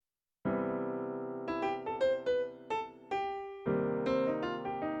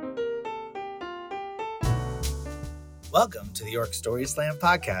Welcome to the York Story Slam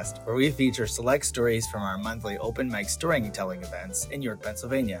podcast, where we feature select stories from our monthly open mic storytelling events in York,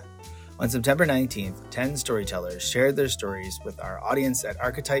 Pennsylvania. On September 19th, 10 storytellers shared their stories with our audience at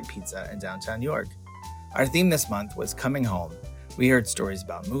Archetype Pizza in downtown York. Our theme this month was Coming Home. We heard stories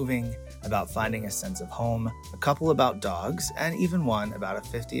about moving, about finding a sense of home, a couple about dogs, and even one about a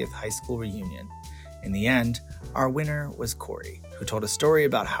 50th high school reunion. In the end, our winner was Corey, who told a story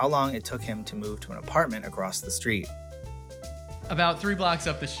about how long it took him to move to an apartment across the street. About 3 blocks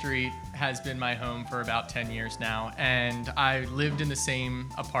up the street has been my home for about 10 years now, and I lived in the same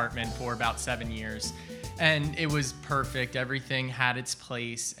apartment for about 7 years, and it was perfect. Everything had its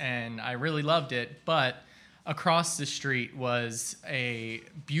place, and I really loved it, but across the street was a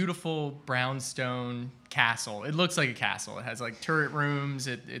beautiful brownstone castle. It looks like a castle. It has like turret rooms.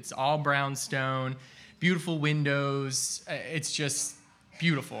 It's all brownstone, beautiful windows. It's just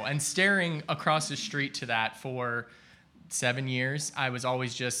beautiful. And staring across the street to that for 7 years, I was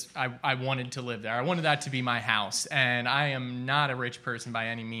always I wanted to live there. I wanted that to be my house. And I am not a rich person by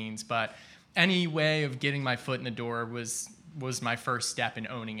any means, but any way of getting my foot in the door was my first step in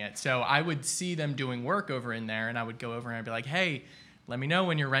owning it. So I would see them doing work over in there, and I would go over and I'd be like, hey, let me know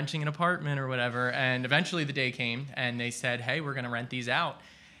when you're renting an apartment or whatever. And eventually the day came, and they said, hey, we're going to rent these out.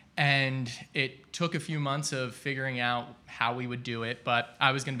 And it took a few months of figuring out how we would do it, but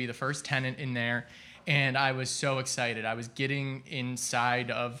I was going to be the first tenant in there. And I was so excited. I was getting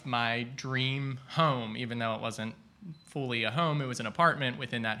inside of my dream home, even though it wasn't fully a home. It was an apartment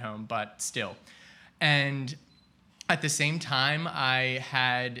within that home, but still. And at the same time, I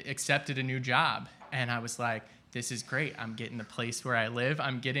had accepted a new job. And I was like, this is great. I'm getting the place where I live.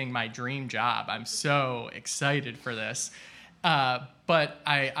 I'm getting my dream job. I'm so excited for this. But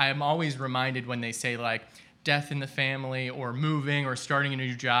I'm always reminded when they say, like, death in the family or moving or starting a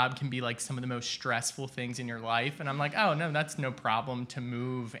new job can be like some of the most stressful things in your life. And I'm like, oh, no, that's no problem to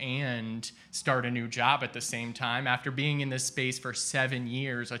move and start a new job at the same time. After being in this space for 7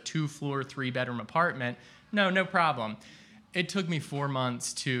 years, a 2-floor, 3-bedroom apartment, no problem. It took me 4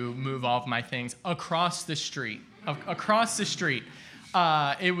 months to move all of my things across the street.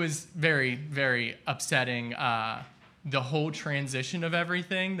 It was very, very upsetting, the whole transition of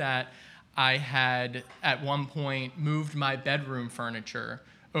everything that I had at one point moved my bedroom furniture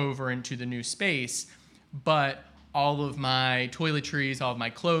over into the new space, but all of my toiletries, all of my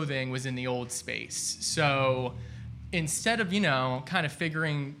clothing was in the old space. So instead of, kind of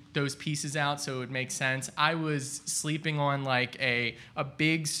figuring those pieces out so it would make sense, I was sleeping on like a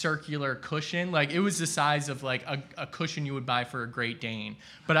big circular cushion. Like it was the size of like a cushion you would buy for a Great Dane.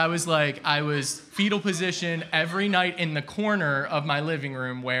 But I was fetal position every night in the corner of my living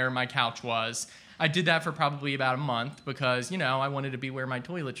room where my couch was. I did that for probably about a month because, I wanted to be where my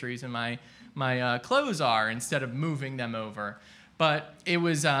toiletries and my clothes are instead of moving them over. But it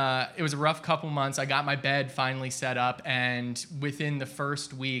was a rough couple months. I got my bed finally set up, and within the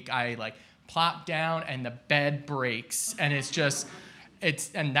first week, I like plopped down, and the bed breaks, and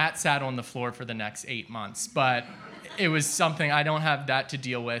and that sat on the floor for the next 8 months. But it was something I don't have that to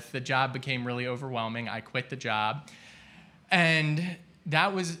deal with. The job became really overwhelming. I quit the job, and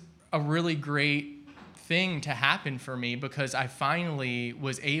that was a really great thing to happen for me because I finally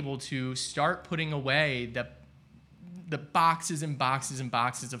was able to start putting away the boxes and boxes and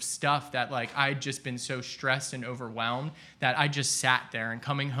boxes of stuff that like I'd just been so stressed and overwhelmed that I just sat there, and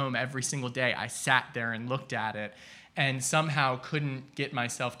coming home every single day, I sat there and looked at it and somehow couldn't get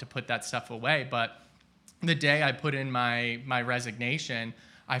myself to put that stuff away. But the day I put in my resignation,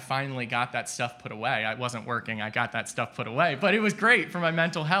 I finally got that stuff put away. I wasn't working. I got that stuff put away, but it was great for my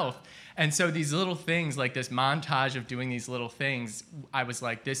mental health. And so these little things, like this montage of doing these little things, I was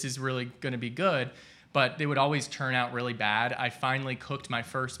like, this is really going to be good. But they would always turn out really bad. I finally cooked my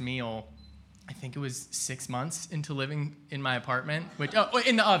first meal, I think it was 6 months into living in my apartment,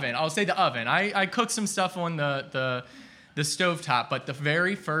 in the oven. I'll say the oven. I cooked some stuff on the stovetop, but the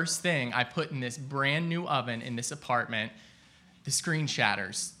very first thing I put in this brand new oven in this apartment, the screen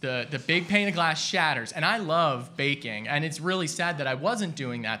shatters. The big pane of glass shatters. And I love baking, and it's really sad that I wasn't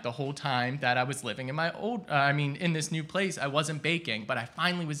doing that the whole time that I was living in in this new place. I wasn't baking, but I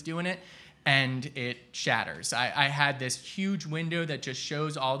finally was doing it. And it shatters. I had this huge window that just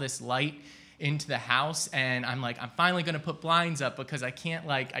shows all this light into the house, and I'm like, I'm finally gonna put blinds up because I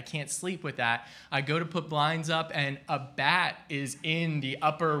can't sleep with that. I go to put blinds up, and a bat is in the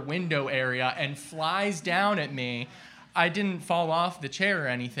upper window area and flies down at me. I didn't fall off the chair or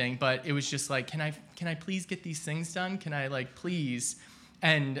anything, but it was just like, can I please get these things done? Can I please?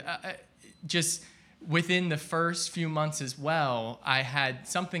 And just within the first few months as well, I had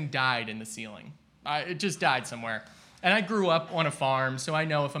something died in the ceiling. It just died somewhere. And I grew up on a farm, so I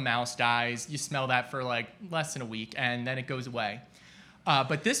know if a mouse dies, you smell that for like less than a week, and then it goes away.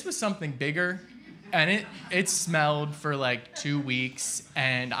 But this was something bigger, and it smelled for like 2 weeks,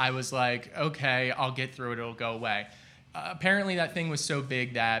 and I was like, okay, I'll get through it, it'll go away. Apparently that thing was so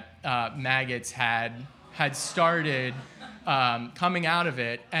big that maggots had started coming out of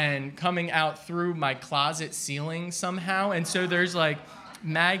it and coming out through my closet ceiling somehow. And so there's like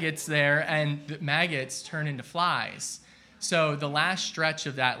maggots there, and the maggots turn into flies. So the last stretch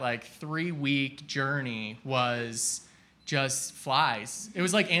of that like 3-week journey was just flies. It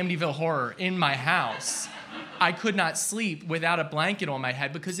was like Amityville Horror in my house. I could not sleep without a blanket on my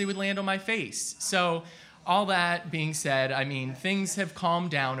head because it would land on my face. So all that being said, I mean, things have calmed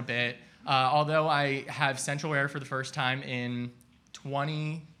down a bit. Although I have central air for the first time in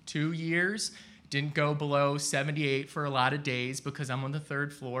 22 years. Didn't go below 78 for a lot of days because I'm on the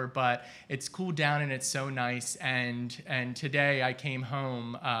 3rd floor, but it's cooled down and it's so nice. And today I came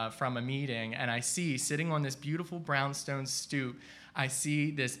home from a meeting, and I see sitting on this beautiful brownstone stoop, I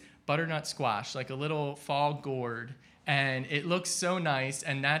see this butternut squash, like a little fall gourd, and it looks so nice.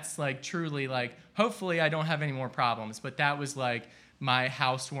 And that's like truly like, hopefully I don't have any more problems, but that was like my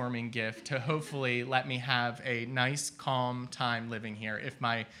housewarming gift to hopefully let me have a nice, calm time living here if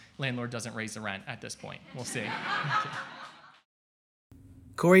my landlord doesn't raise the rent at this point. We'll see.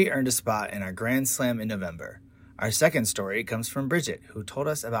 Corey earned a spot in our Grand Slam in November. Our second story comes from Bridget, who told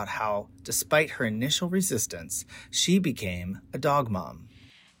us about how, despite her initial resistance, she became a dog mom.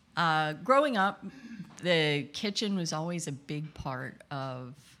 Growing up, the kitchen was always a big part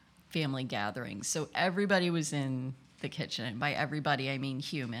of family gatherings. So everybody was in the kitchen. And by everybody, I mean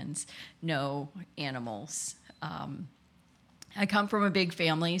humans, no animals. I come from a big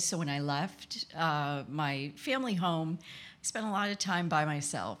family, so when I left my family home, I spent a lot of time by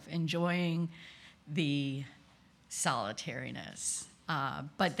myself, enjoying the solitariness.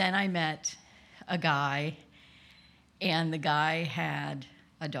 But then I met a guy, and the guy had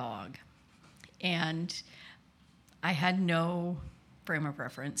a dog. And I had no frame of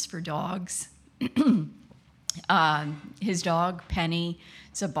reference for dogs. His dog, Penny,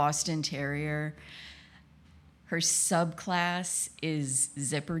 is a Boston Terrier. Her subclass is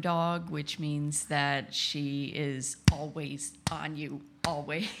Zipper Dog, which means that she is always on you,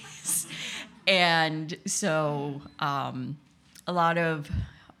 always. And so a lot of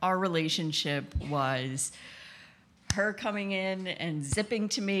our relationship was her coming in and zipping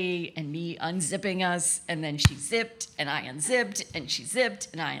to me and me unzipping us, and then she zipped and I unzipped and she zipped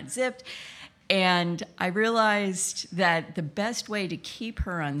and I unzipped. And I realized that the best way to keep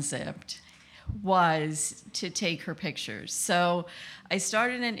her unzipped was to take her pictures. So I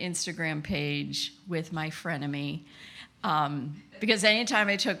started an Instagram page with my frenemy because anytime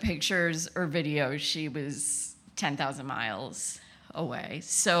I took pictures or videos, she was 10,000 miles away.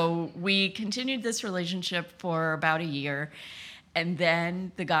 So we continued this relationship for about a year, and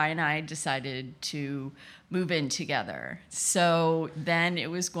then the guy and I decided to move in together. So then it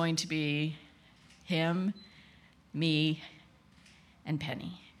was going to be him, me, and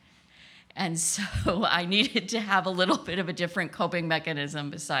Penny. And so I needed to have a little bit of a different coping mechanism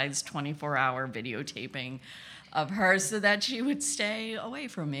besides 24-hour videotaping of her so that she would stay away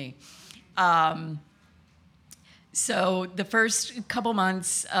from me. So the first couple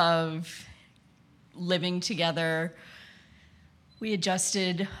months of living together, we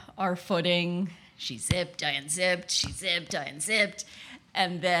adjusted our footing. She zipped, I unzipped, she zipped, I unzipped.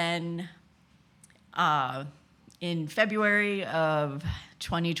 And then in February of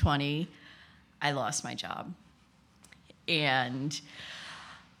 2020, I lost my job. And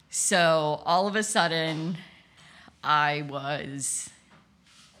so all of a sudden, I was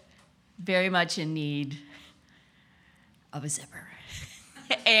very much in need of a zipper.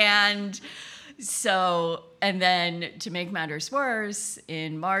 And then to make matters worse,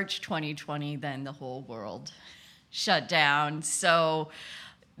 in March 2020, then the whole world shut down. So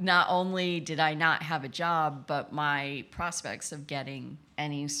not only did I not have a job, but my prospects of getting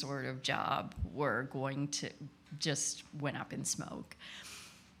any sort of job were going to just went up in smoke.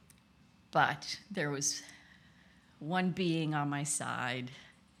 But there was one being on my side.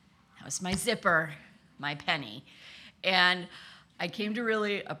 That was my zipper, my Penny. And I came to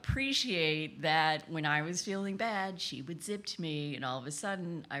really appreciate that when I was feeling bad, she would zip to me, and all of a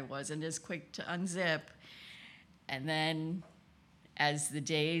sudden, I wasn't as quick to unzip. And then as the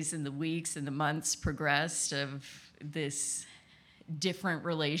days and the weeks and the months progressed of this different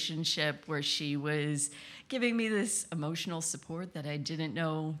relationship where she was giving me this emotional support that I didn't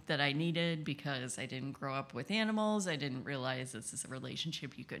know that I needed because I didn't grow up with animals. I didn't realize this is a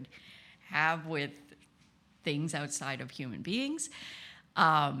relationship you could have with things outside of human beings.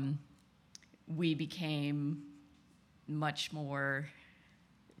 We became much more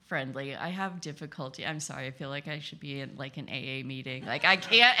friendly. I have difficulty. I'm sorry. I feel like I should be in like an AA meeting. Like I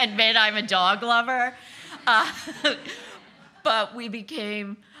can't admit I'm a dog lover, but we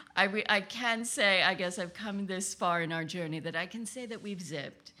became. I can say, I guess I've come this far in our journey that I can say that we've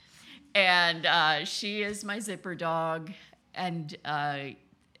zipped, and she is my zipper dog. And a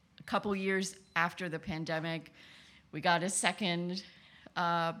couple years after the pandemic, we got a second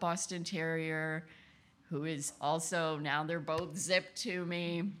Boston Terrier, who is also, now they're both zipped to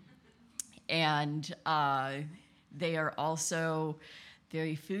me. And they are also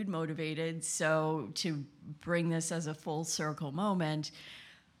very food motivated. So to bring this as a full circle moment,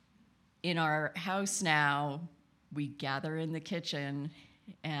 in our house now, we gather in the kitchen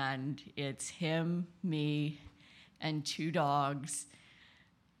and it's him, me, and 2 dogs.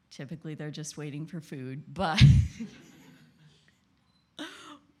 Typically they're just waiting for food, but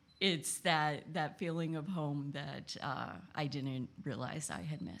it's that feeling of home that I didn't realize I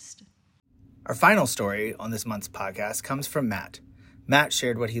had missed. Our final story on this month's podcast comes from Matt. Matt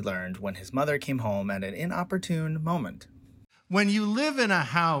shared what he learned when his mother came home at an inopportune moment. When you live in a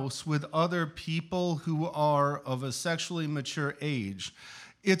house with other people who are of a sexually mature age,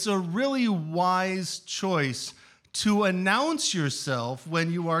 it's a really wise choice to announce yourself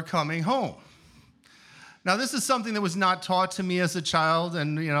when you are coming home. Now, this is something that was not taught to me as a child,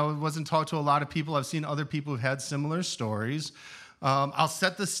 and it wasn't taught to a lot of people. I've seen other people who've had similar stories. I'll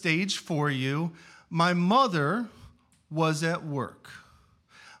set the stage for you. My mother was at work.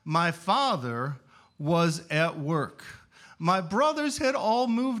 My father was at work. My brothers had all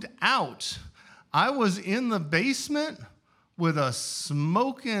moved out. I was in the basement with a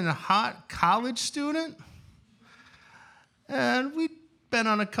smoking hot college student, and we'd been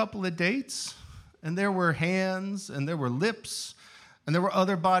on a couple of dates, and there were hands, and there were lips, and there were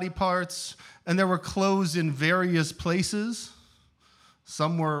other body parts, and there were clothes in various places.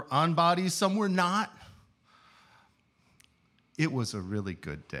 Some were on bodies, some were not. It was a really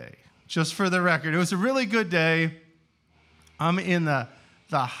good day. Just for the record, it was a really good day. I'm in the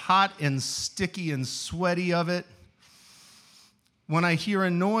hot and sticky and sweaty of it when I hear a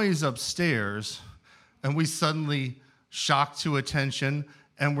noise upstairs, and we suddenly shock to attention,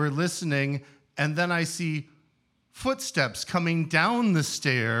 and we're listening, and then I see footsteps coming down the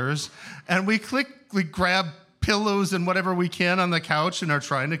stairs, and we grab pillows and whatever we can on the couch and are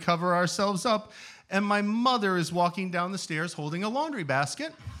trying to cover ourselves up, and my mother is walking down the stairs holding a laundry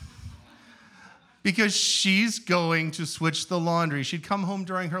basket because she's going to switch the laundry. She'd come home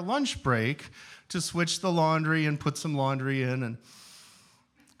during her lunch break to switch the laundry and put some laundry in, and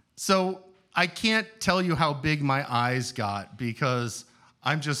so I can't tell you how big my eyes got because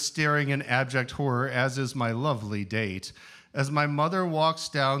I'm just staring in abject horror, as is my lovely date. As my mother walks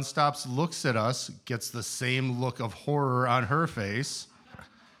down, stops, looks at us, gets the same look of horror on her face,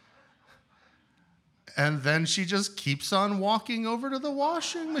 and then she just keeps on walking over to the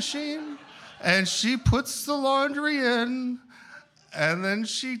washing machine, and she puts the laundry in, and then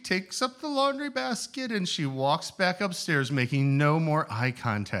she takes up the laundry basket, and she walks back upstairs, making no more eye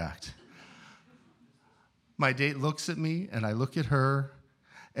contact. My date looks at me, and I look at her,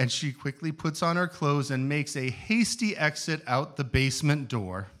 and she quickly puts on her clothes and makes a hasty exit out the basement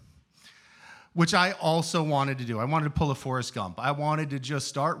door, which I also wanted to do. I wanted to pull a Forrest Gump. I wanted to just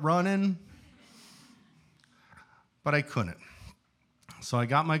start running, but I couldn't. So I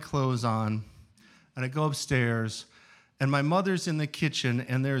got my clothes on, and I go upstairs, and my mother's in the kitchen,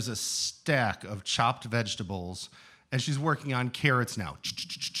 and there's a stack of chopped vegetables, and she's working on carrots now.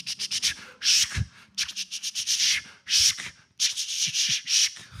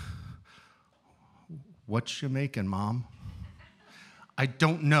 What you making, Mom? I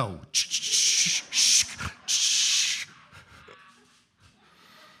don't know.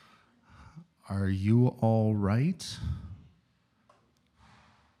 Are you all right?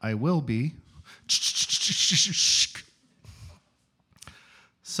 I will be.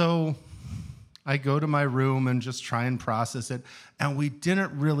 So I go to my room and just try and process it, and we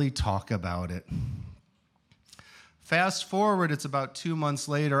didn't really talk about it. Fast forward, it's about 2 months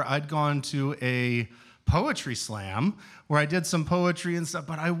later, I'd gone to a poetry slam where I did some poetry and stuff,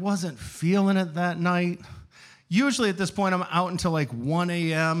 but I wasn't feeling it that night. Usually at this point, I'm out until like 1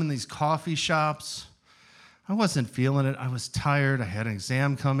 a.m. in these coffee shops. I wasn't feeling it. I was tired. I had an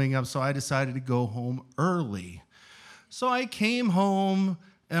exam coming up, so I decided to go home early. So I came home,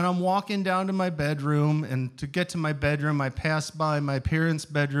 and I'm walking down to my bedroom, and to get to my bedroom, I passed by my parents'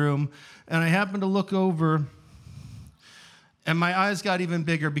 bedroom, and I happened to look over, And my eyes got even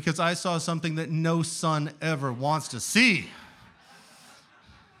bigger because I saw something that no son ever wants to see.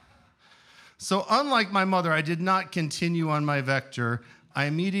 So unlike my mother, I did not continue on my vector. I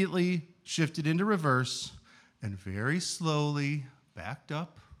immediately shifted into reverse and very slowly backed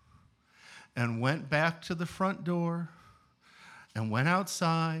up and went back to the front door and went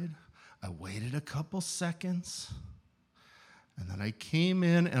outside. I waited a couple seconds, and then I came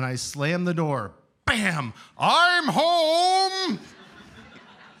in and I slammed the door. Bam! I'm home!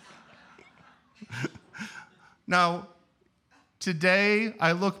 Now, today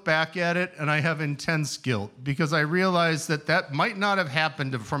I look back at it and I have intense guilt because I realize that might not have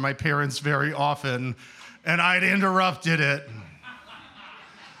happened for my parents very often, and I'd interrupted it.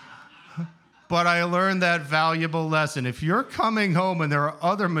 But I learned that valuable lesson. If you're coming home and there are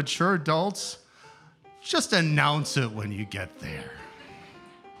other mature adults, just announce it when you get there.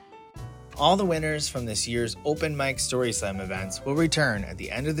 All the winners from this year's Open Mic Story Slam events will return at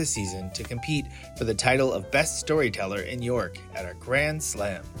the end of the season to compete for the title of Best Storyteller in York at our Grand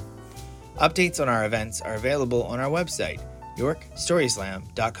Slam. Updates on our events are available on our website,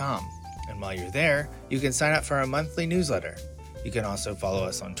 yorkstoryslam.com. And while you're there, you can sign up for our monthly newsletter. You can also follow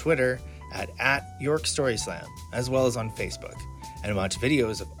us on Twitter at York Story Slam, as well as on Facebook, and watch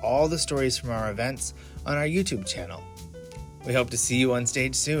videos of all the stories from our events on our YouTube channel. We hope to see you on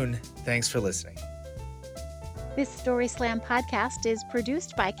stage soon. Thanks for listening. This Story Slam podcast is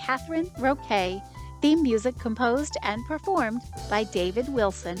produced by Catherine Roquet. Theme music composed and performed by David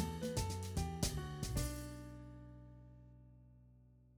Wilson.